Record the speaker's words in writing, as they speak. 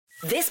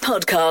This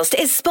podcast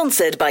is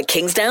sponsored by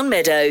Kingsdown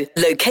Meadow,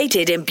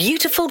 located in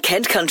beautiful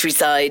Kent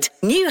countryside.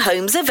 New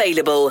homes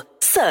available.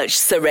 Search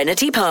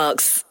Serenity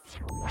Parks.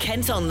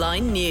 Kent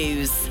Online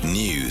News.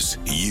 News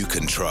you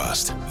can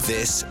trust.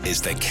 This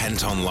is the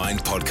Kent Online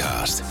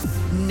Podcast.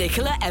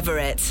 Nicola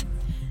Everett.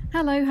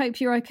 Hello,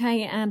 hope you're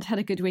okay and had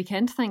a good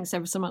weekend. Thanks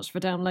ever so much for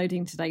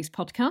downloading today's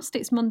podcast.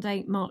 It's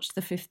Monday, March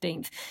the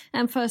 15th.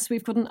 And first,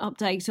 we've got an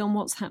update on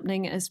what's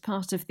happening as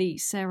part of the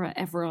Sarah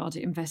Everard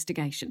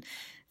investigation.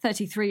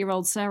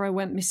 33-year-old Sarah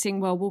went missing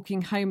while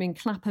walking home in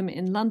Clapham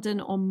in London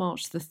on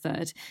March the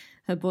 3rd.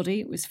 Her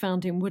body was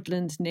found in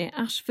woodland near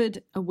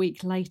Ashford a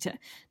week later.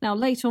 Now,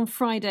 late on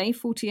Friday,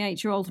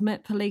 48-year-old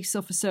Met Police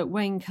officer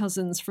Wayne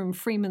Cousins from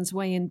Freeman's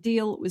Way in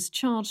Deal was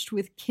charged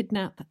with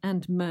kidnap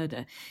and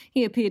murder.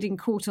 He appeared in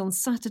court on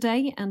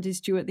Saturday and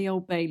is due at the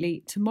Old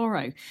Bailey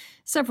tomorrow.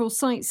 Several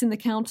sites in the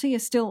county are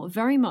still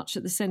very much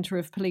at the centre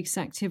of police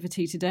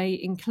activity today,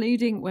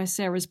 including where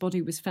Sarah's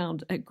body was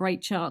found at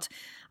Great Chart.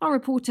 Our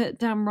reporter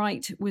Dan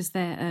Wright was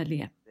there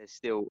earlier. There's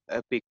still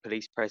a big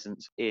police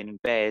presence in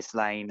Bears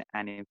Lane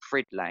and in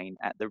Frid Lane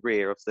at the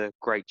rear of the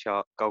Great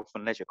Chart Golf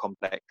and Leisure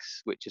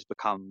Complex, which has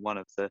become one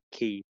of the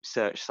key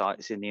search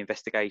sites in the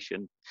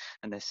investigation.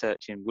 And they're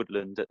searching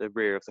woodland at the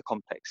rear of the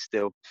complex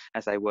still,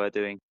 as they were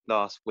doing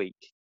last week.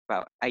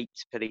 About 8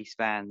 police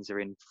vans are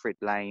in Frid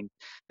Lane.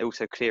 They're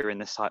also clearing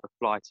the site of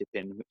fly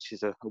tipping, which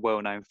is a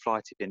well-known fly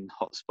tipping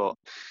hotspot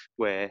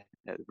where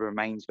the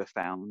remains were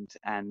found.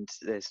 And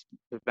there's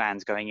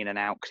vans going in and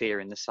out,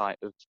 clearing the site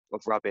of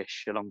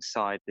rubbish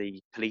alongside the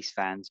police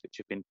vans, which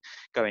have been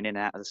going in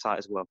and out of the site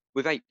as well.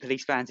 With 8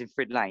 police vans in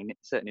Frid Lane, it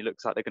certainly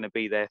looks like they're going to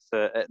be there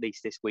for at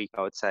least this week,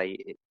 I would say.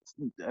 It's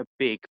a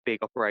big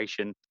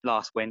operation.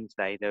 Last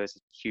Wednesday, there was a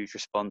huge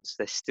response.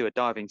 There's still a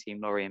diving team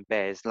lorry in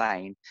Bears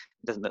Lane.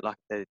 It doesn't look like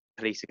the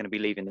police are going to be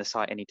leaving the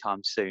site anytime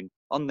soon.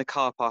 On the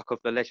car park of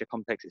the leisure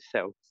complex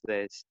itself,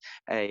 there's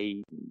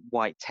a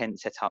white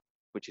tent set up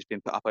which has been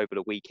put up over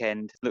the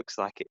weekend. Looks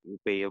like it will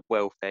be a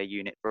welfare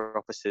unit for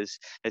officers.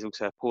 There's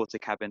also a porter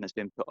cabin that's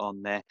been put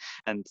on there.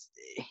 And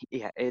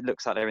yeah, it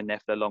looks like they're in there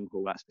for the long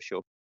haul, that's for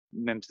sure.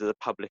 Members of the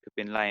public have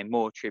been laying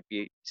more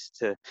tributes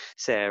to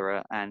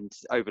Sarah, and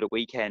over the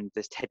weekend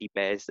there's teddy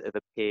bears that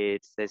have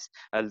appeared. There's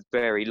a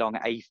very long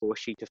A4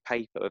 sheet of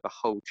paper with a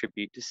whole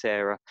tribute to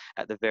Sarah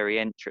at the very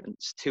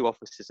entrance. 2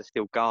 officers are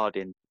still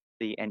guarding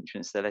the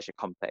entrance to the leisure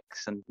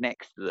complex, and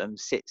next to them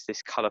sits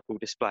this colourful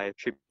display of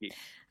tribute.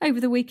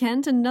 Over the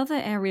weekend, another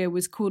area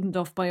was cordoned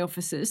off by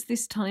officers,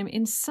 this time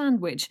in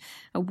Sandwich.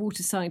 A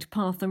waterside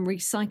path and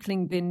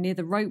recycling bin near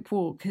the rope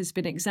walk has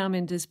been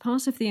examined as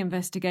part of the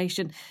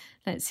investigation.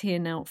 Let's hear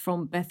now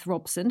from Beth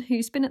Robson,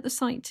 who's been at the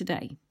site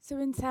today. So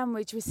in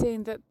Sandwich, we're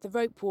seeing that the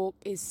rope walk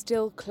is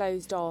still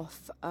closed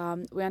off.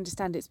 We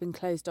understand it's been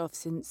closed off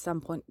since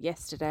some point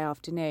yesterday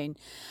afternoon.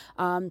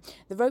 The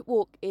rope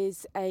walk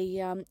is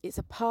it's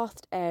a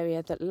pathed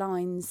area that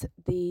lines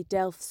the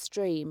Delft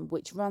stream,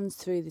 which runs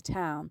through the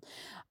town.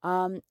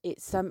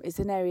 It's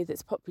an area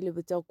that's popular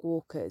with dog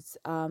walkers,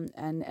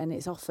 and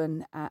it's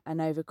often an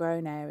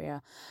overgrown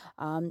area.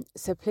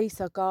 So police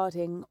are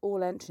guarding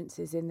all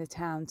entrances in the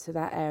town to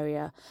that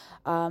area.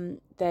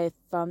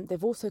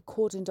 They've also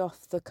cordoned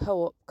off the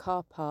Co-op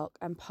car park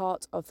and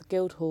part of the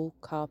Guildhall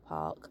car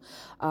park.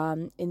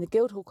 In the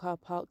Guildhall car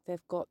park,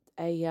 they've got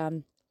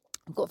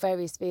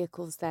various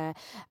vehicles there,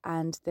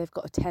 and they've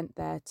got a tent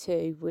there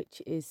too,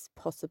 which is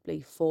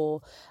possibly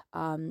for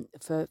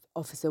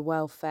officer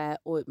welfare,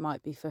 or it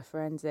might be for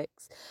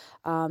forensics.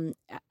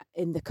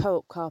 In the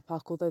Co-op car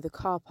park, although the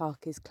car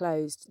park is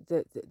closed,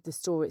 the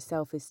store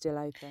itself is still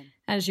open.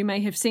 As you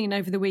may have seen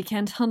over the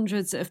weekend,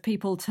 hundreds of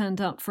people turned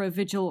up for a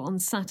vigil on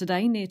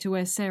Saturday near to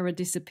where Sarah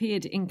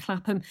disappeared in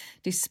Clapham,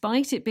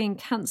 despite it being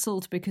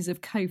cancelled because of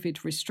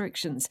COVID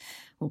restrictions.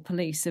 Well,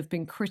 police have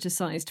been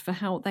criticised for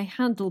how they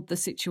handled the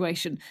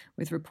situation,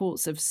 with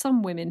reports of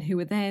some women who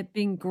were there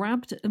being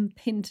grabbed and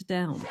pinned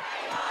down.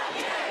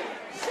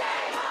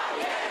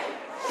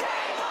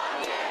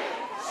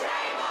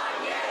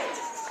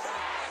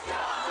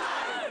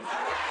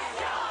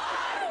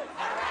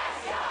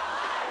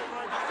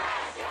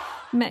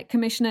 Met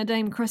Commissioner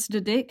Dame Cressida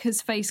Dick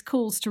has faced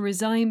calls to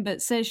resign, but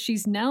says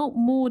she's now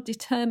more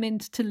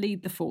determined to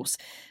lead the force.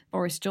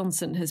 Boris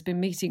Johnson has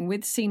been meeting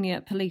with senior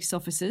police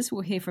officers.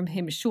 We'll hear from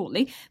him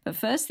shortly. But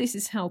first, this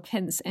is how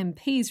Kent's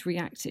MPs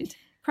reacted.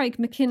 Craig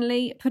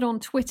McKinley put on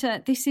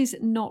Twitter, "This is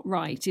not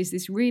right. Is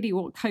this really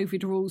what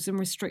COVID rules and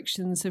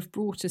restrictions have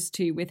brought us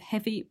to, with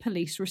heavy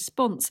police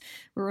response?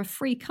 We're a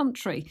free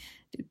country.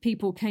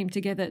 People came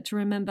together to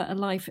remember a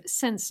life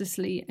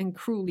senselessly and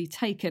cruelly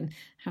taken.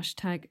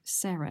 Hashtag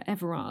Sarah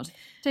Everard."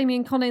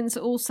 Damien Collins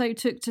also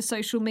took to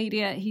social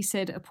media. He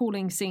said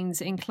appalling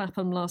scenes in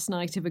Clapham last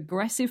night of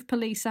aggressive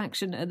police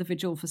action at the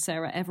vigil for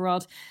Sarah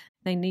Everard.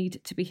 They need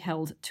to be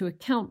held to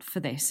account for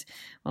this.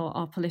 Well,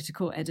 our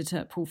political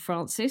editor, Paul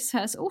Francis,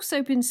 has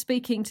also been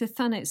speaking to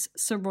Thanet's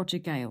Sir Roger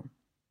Gale.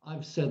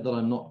 I've said that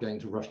I'm not going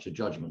to rush to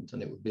judgment,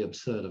 and it would be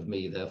absurd of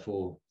me,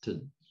 therefore, to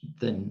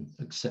then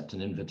accept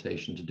an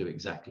invitation to do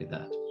exactly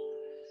that.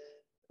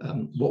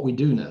 What we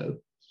do know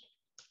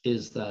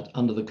is that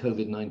under the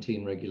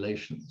COVID-19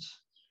 regulations,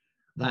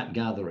 that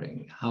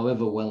gathering,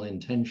 however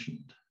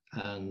well-intentioned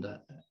and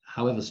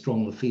however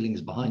strong the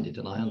feelings behind it,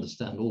 and I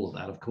understand all of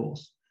that, of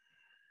course,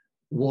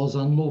 was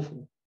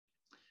unlawful.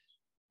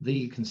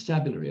 The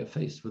constabulary are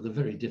faced with a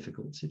very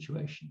difficult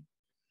situation.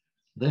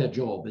 Their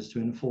job is to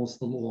enforce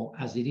the law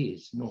as it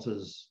is, not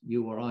as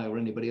you or I or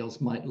anybody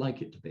else might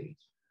like it to be.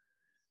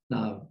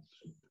 Now,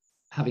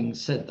 having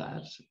said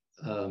that,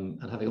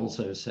 and having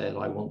also said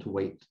I want to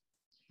wait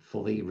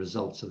for the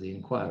results of the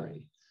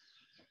inquiry,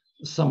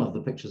 some of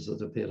the pictures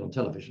that appeared on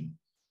television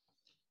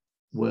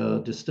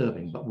were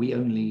disturbing, but we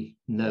only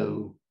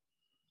know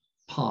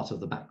part of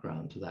the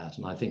background to that.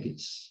 And I think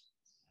it's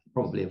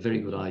probably a very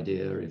good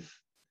idea if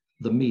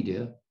the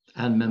media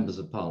and members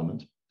of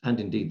Parliament, and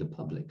indeed the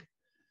public,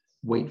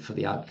 wait for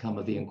the outcome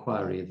of the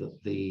inquiry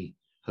that the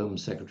Home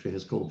Secretary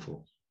has called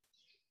for.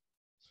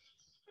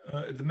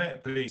 The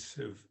Met Police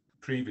have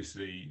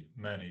previously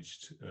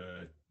managed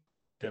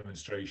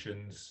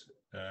demonstrations,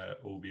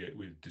 albeit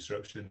with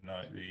disruption,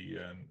 like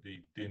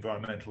the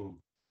environmental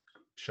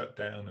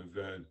shutdown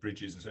of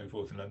bridges and so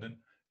forth in London.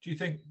 Do you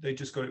think they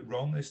just got it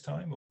wrong this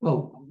time?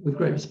 Well, with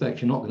great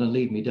respect, you're not going to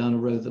lead me down a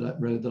road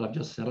that I've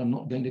just said I'm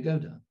not going to go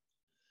down.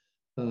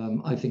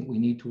 I think we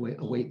need to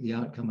await the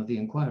outcome of the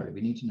inquiry.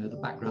 We need to know the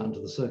background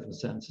to the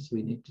circumstances.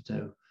 We need to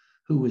know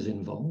who was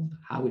involved,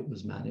 how it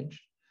was managed.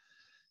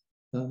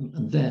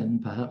 And then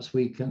perhaps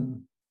we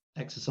can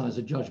exercise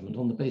a judgment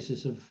on the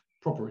basis of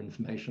proper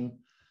information,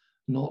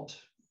 not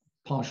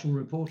partial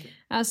reporting.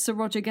 As Sir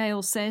Roger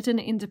Gale said, an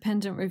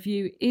independent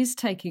review is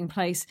taking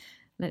place.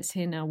 Let's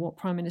hear now what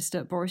Prime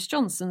Minister Boris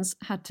Johnson's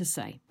had to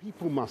say.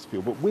 People must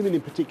feel, but women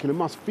in particular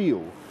must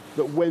feel,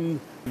 that when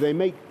they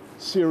make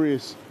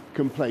serious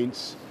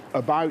complaints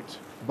about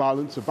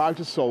violence, about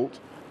assault,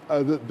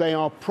 that they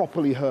are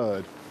properly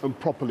heard and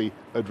properly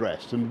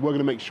addressed. And we're going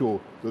to make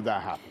sure that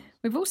that happens.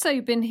 We've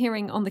also been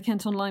hearing on the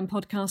Kent Online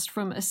podcast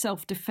from a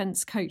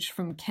self-defence coach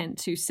from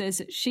Kent who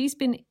says she's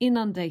been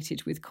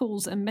inundated with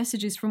calls and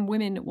messages from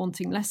women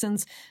wanting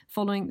lessons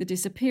following the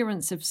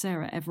disappearance of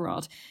Sarah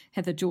Everard.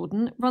 Heather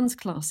Jordan runs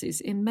classes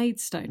in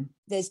Maidstone.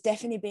 There's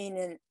definitely been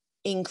an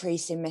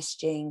increase in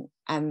messaging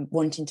and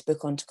wanting to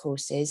book onto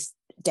courses,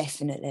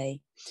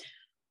 definitely.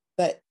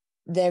 But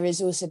there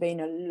has also been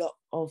a lot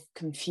of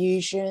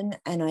confusion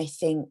and I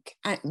think,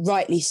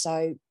 rightly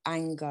so,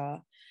 anger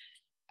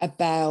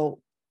about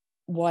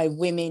why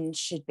women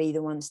should be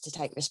the ones to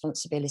take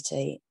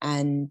responsibility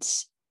and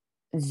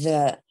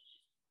that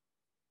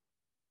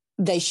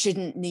they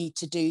shouldn't need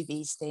to do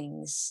these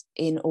things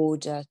in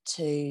order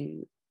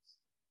to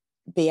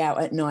be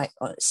out at night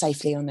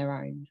safely on their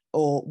own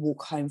or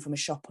walk home from a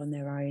shop on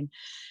their own.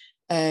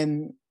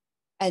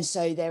 And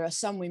so there are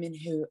some women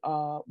who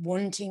are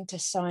wanting to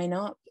sign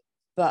up,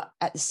 but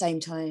at the same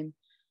time,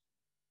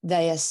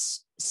 they are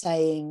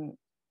saying,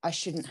 I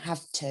shouldn't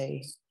have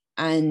to.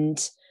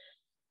 And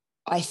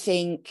I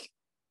think,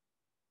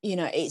 you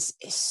know, it's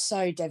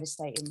so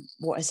devastating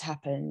what has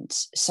happened,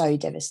 so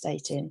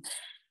devastating.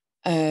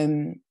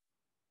 But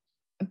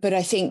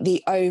I think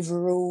the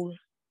overall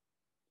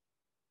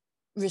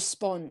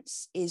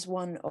response is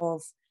one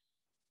of,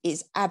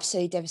 it's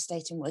absolutely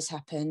devastating what has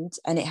happened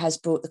and it has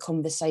brought the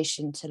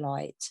conversation to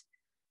light.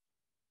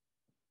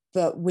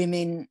 But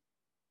women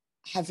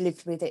have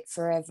lived with it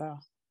forever.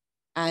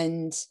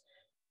 And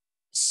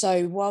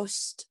so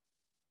whilst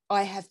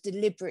I have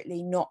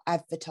deliberately not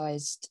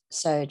advertised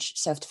Surge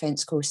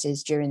self-defence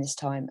courses during this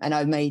time, and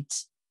I made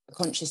a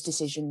conscious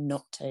decision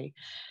not to,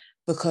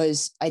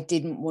 because I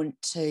didn't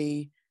want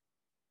to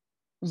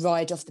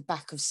ride off the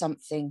back of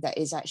something that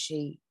is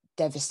actually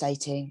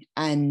devastating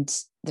and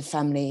the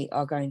family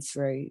are going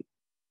through.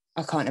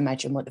 I can't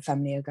imagine what the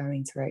family are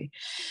going through.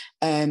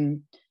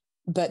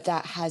 But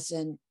that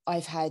hasn't,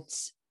 I've had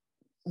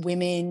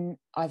women,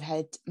 I've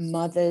had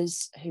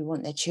mothers who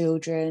want their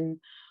children,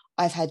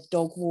 I've had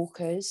dog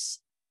walkers,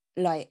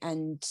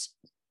 and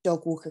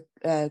dog walker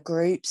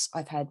groups.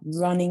 I've had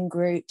running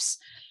groups.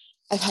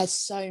 I've had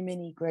so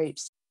many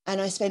groups. And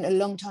I spent a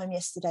long time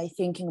yesterday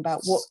thinking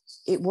about what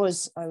it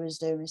was I was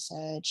doing with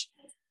Surge.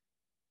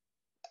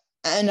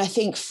 And I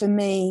think for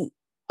me,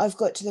 I've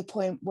got to the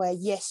point where,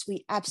 yes,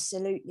 we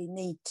absolutely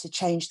need to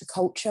change the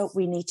culture.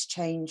 We need to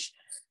change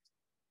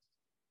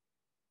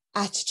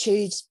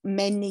attitudes.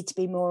 Men need to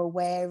be more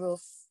aware of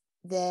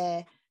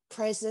their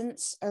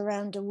presence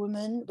around a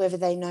woman, whether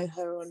they know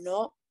her or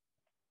not.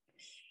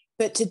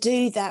 But to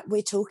do that,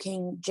 we're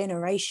talking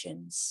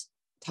generations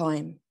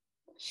time.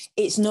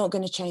 It's not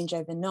going to change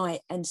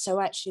overnight. And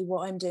so actually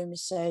what I'm doing with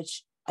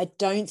Surge, I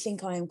don't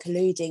think I am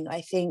colluding.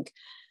 I think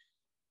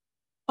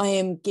I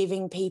am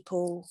giving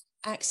people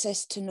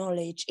access to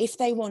knowledge, if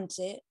they want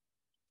it,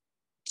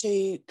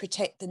 to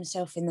protect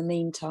themselves in the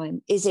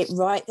meantime. Is it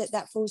right that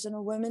that falls on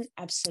a woman?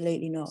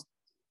 Absolutely not.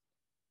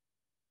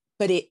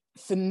 But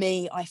for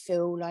me, I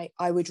feel like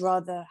I would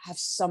rather have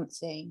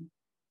something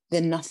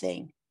than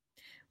nothing.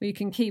 Well, you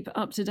can keep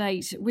up to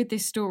date with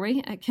this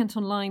story at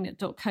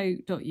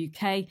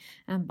kentonline.co.uk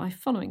and by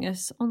following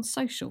us on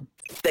social.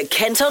 The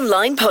Kent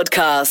Online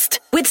Podcast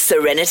with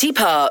Serenity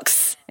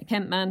Parks. A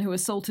Kent man who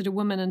assaulted a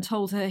woman and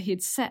told her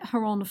he'd set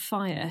her on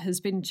fire has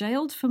been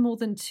jailed for more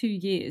than 2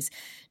 years.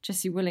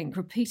 Jessie Willink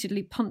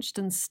repeatedly punched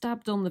and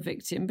stabbed on the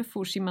victim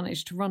before she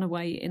managed to run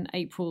away in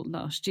April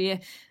last year.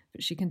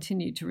 But she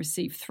continued to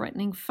receive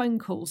threatening phone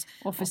calls.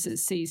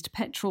 Officers seized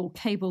petrol,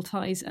 cable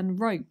ties and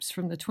ropes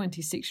from the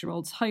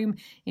 26-year-old's home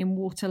in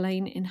Water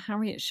Lane in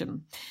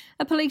Harrietsham.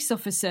 A police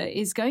officer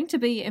is going to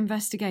be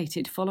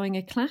investigated following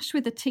a clash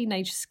with a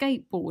teenage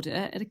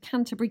skateboarder at a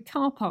Canterbury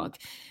car park.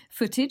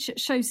 Footage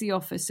shows the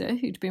officer,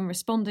 who'd been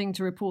responding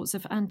to reports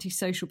of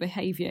antisocial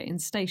behaviour in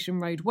Station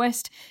Road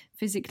West,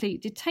 physically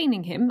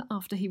detaining him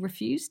after he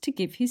refused to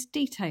give his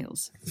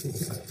details.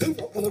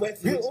 Get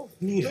off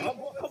me. I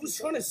was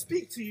trying to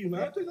speak to you,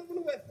 man.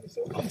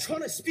 I'm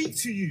trying to speak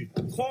to you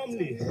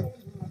calmly.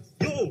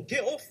 Yo,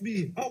 get off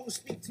me. I will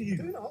speak to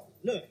you.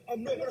 Look,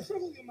 I'm not going to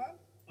trouble you, man.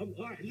 I'm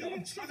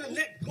trying to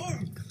let go.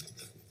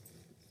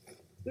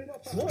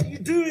 What are you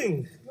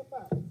doing?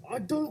 I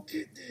don't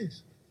get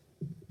this.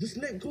 Just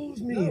let go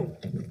of me. No.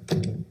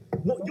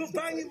 What? You're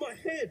banging my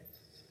head.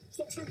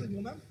 Stop struggling,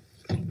 your man.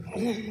 Oh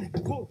my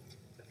God.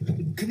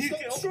 Can you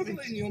get off struggling,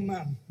 me? Your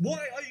man?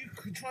 Why are you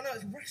trying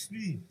to arrest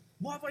me?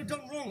 What have I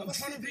done wrong? I'm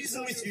trying to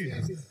reason with you.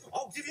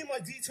 I'll give you my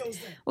details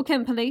then. Well,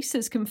 Kent Police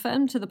has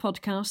confirmed to the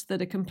podcast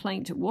that a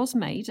complaint was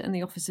made and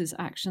the officer's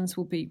actions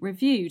will be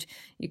reviewed.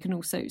 You can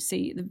also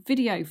see the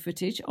video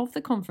footage of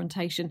the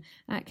confrontation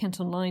at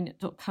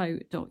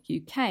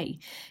kentonline.co.uk.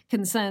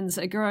 Concerns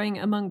are growing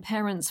among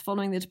parents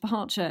following the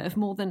departure of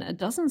more than a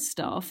dozen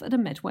staff at a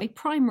Medway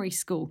primary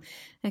school.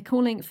 They're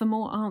calling for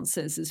more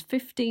answers as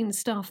 15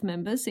 staff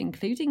members,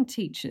 including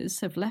teachers,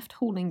 have left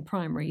Halling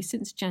Primary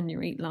since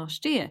January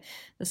last year.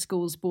 The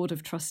school's Board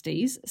of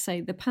Trustees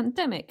say the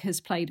pandemic has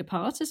played a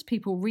part as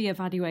people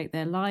re-evaluate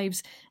their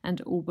lives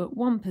and all but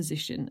one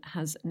position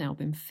has now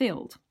been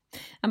filled.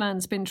 A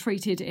man's been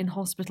treated in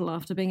hospital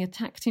after being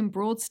attacked in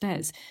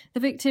Broadstairs. The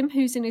victim,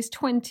 who's in his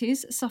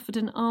 20s, suffered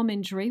an arm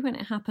injury when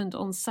it happened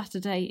on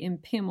Saturday in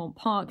Piermont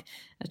Park.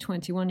 A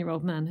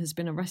 21-year-old man has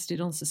been arrested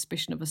on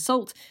suspicion of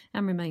assault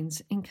and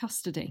remains in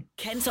custody.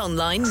 Kent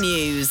Online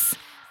News.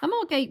 A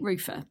Margate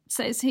roofer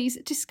says he's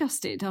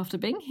disgusted after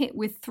being hit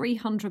with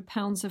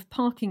 £300 of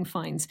parking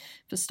fines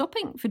for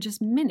stopping for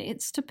just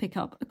minutes to pick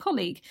up a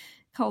colleague.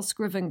 Carl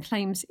Scriven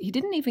claims he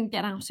didn't even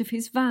get out of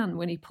his van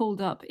when he pulled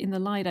up in the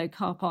Lido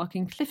car park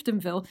in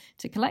Cliftonville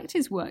to collect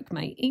his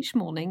workmate each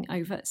morning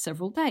over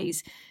several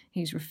days.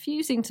 He's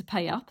refusing to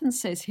pay up and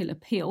says he'll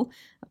appeal.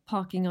 A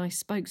Parking Eye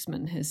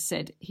spokesman has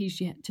said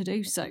he's yet to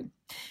do so.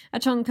 A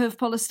chunk of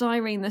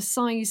polystyrene the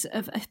size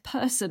of a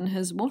person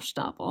has washed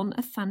up on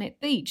a Thanet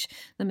beach.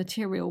 The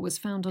material was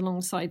found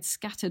alongside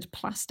scattered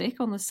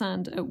plastic on the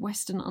sand at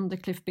Western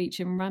Undercliff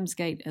Beach in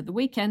Ramsgate at the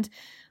weekend.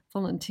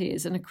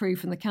 Volunteers and a crew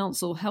from the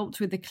council helped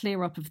with the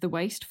clear-up of the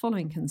waste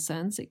following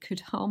concerns it could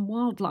harm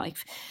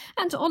wildlife.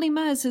 And Ollie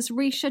Murs has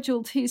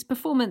rescheduled his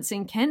performance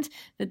in Kent.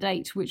 The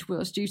date, which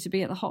was due to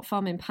be at the Hot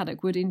Farm in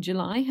Paddockwood in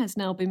July, has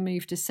now been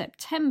moved to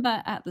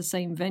September at the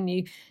same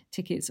venue.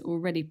 Tickets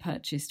already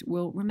purchased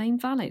will remain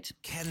valid.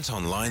 Kent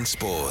Online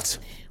Sport.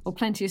 Well,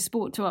 plenty of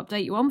sport to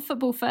update you on.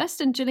 Football first,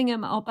 and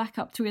Gillingham are back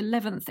up to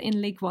 11th in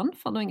League One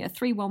following a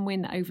 3-1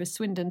 win over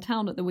Swindon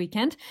Town at the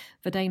weekend.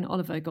 Vadaine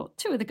Oliver got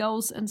 2 of the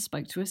goals and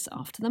spoke to us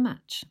after the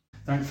match.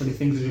 Thankfully,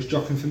 things are just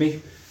dropping for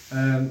me.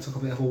 Took a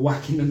bit of a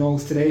whack in the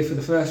nose today for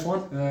the first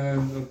one,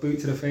 a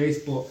boot to the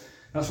face, but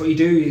that's what you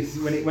do.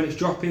 When it's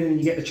dropping and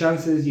you get the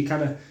chances, you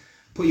kind of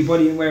put your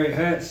body in where it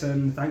hurts,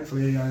 and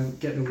thankfully I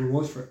get the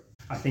rewards for it.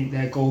 I think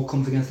their goal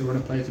comes against the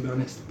runner play, to be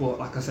honest, but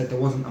like I said, there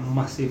wasn't a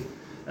massive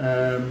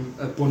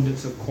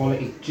abundance of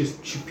quality,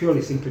 just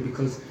purely simply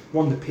because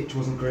one, the pitch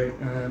wasn't great,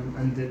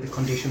 and the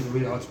conditions were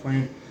really hard to play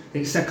in. I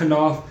think second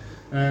half,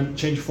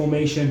 change of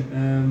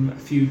formation, a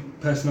few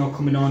personnel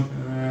coming on,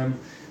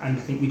 and I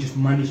think we just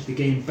managed the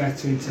game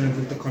better in terms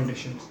of the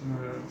conditions.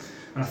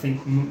 And I think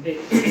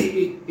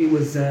it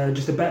was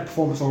just a better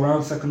performance all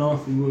round. Second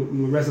half, we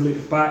were resolute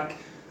at back.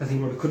 I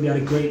think Robbie Cudley had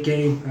a great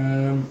game.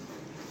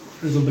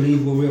 It was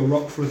unbelievable, real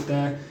rock for us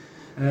there.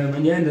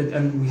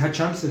 And we had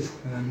chances.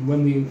 And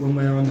when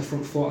we're on the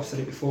front foot, I've said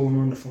it before, when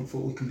we're on the front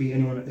foot, we can beat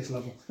anyone at this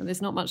level. Well,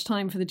 there's not much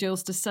time for the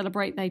Gills to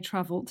celebrate. They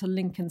travel to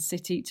Lincoln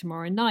City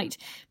tomorrow night.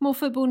 More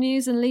football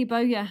news, and Lee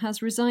Bowyer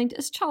has resigned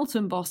as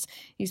Charlton boss.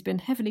 He's been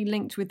heavily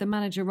linked with the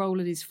manager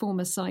role at his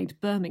former side,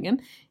 Birmingham.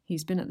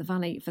 He's been at the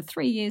Valley for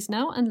 3 years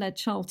now and led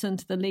Charlton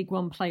to the League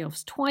One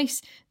playoffs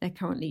twice. They're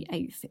currently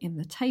 8th in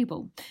the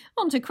table.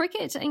 On to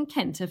cricket, and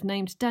Kent have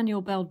named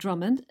Daniel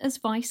Bell-Drummond as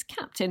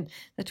vice-captain.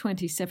 The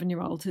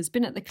 27-year-old has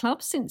been at the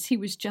club since he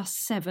was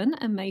just 7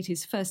 and made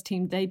his first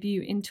team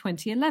debut in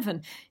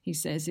 2011. He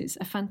says it's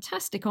a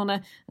fantastic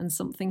honour and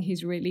something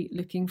he's really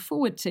looking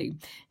forward to.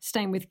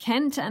 Staying with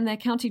Kent, and their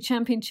county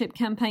championship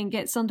campaign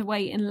gets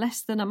underway in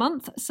less than a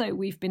month, so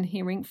we've been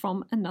hearing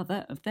from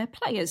another of their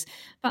players.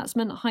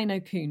 Batsman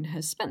Heino Kuhn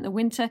has spent the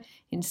winter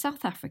in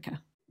South Africa.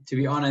 To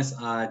be honest,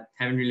 I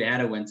haven't really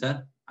had a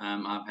winter.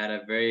 I've had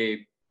a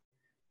very,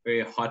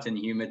 very hot and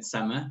humid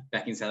summer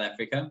back in South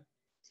Africa.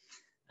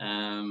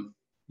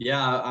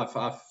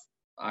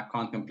 I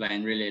can't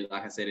complain really.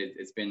 Like I said,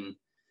 it's been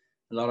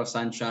a lot of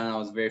sunshine. I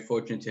was very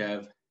fortunate to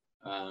have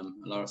a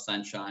lot of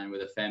sunshine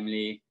with the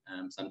family,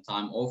 some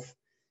time off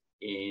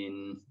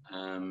in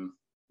a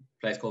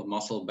place called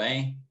Mossel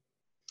Bay.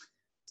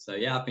 So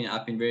yeah,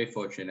 I've been very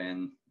fortunate,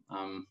 and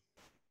I'm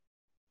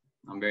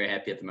very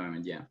happy at the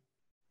moment. Yeah.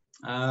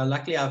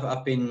 Luckily,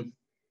 I've been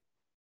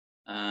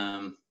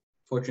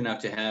fortunate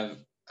enough to have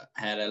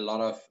had a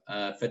lot of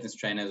fitness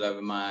trainers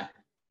over my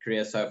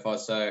career so far.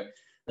 So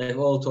they've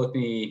all taught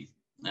me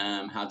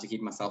how to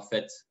keep myself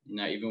fit,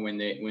 even when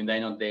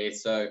they're not there.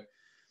 So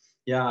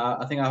yeah,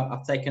 I think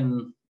I've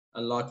taken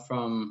a lot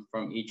from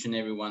each and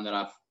every one that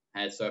I've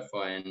had so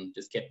far, and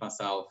just kept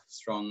myself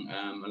strong.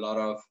 A lot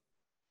of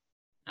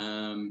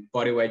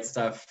body weight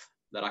stuff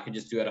that I could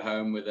just do at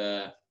home with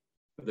a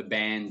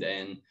band,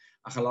 and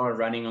a lot of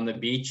running on the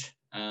beach.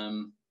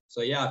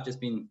 So yeah, I've just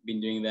been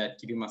doing that,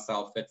 keeping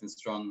myself fit and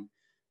strong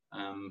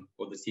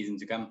for the season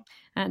to come.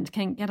 And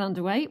can get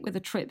underway with a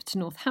trip to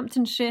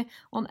Northamptonshire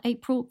on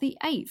April the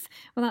 8th.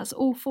 Well, that's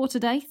all for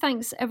today.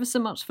 Thanks ever so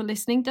much for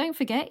listening. Don't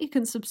forget, you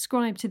can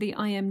subscribe to the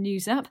IM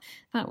News app.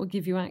 That will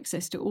give you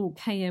access to all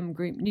KM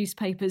Group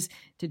newspapers.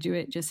 To do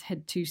it, just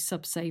head to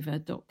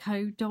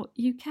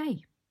subsaver.co.uk.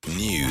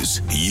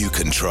 News you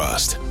can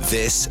trust.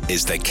 This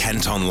is the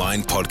Kent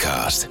Online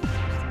Podcast.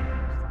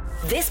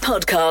 This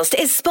podcast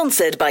is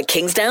sponsored by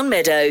Kingsdown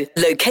Meadow,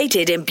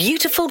 located in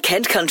beautiful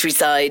Kent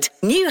countryside.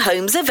 New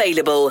homes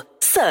available.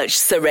 Search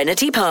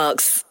Serenity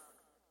Parks.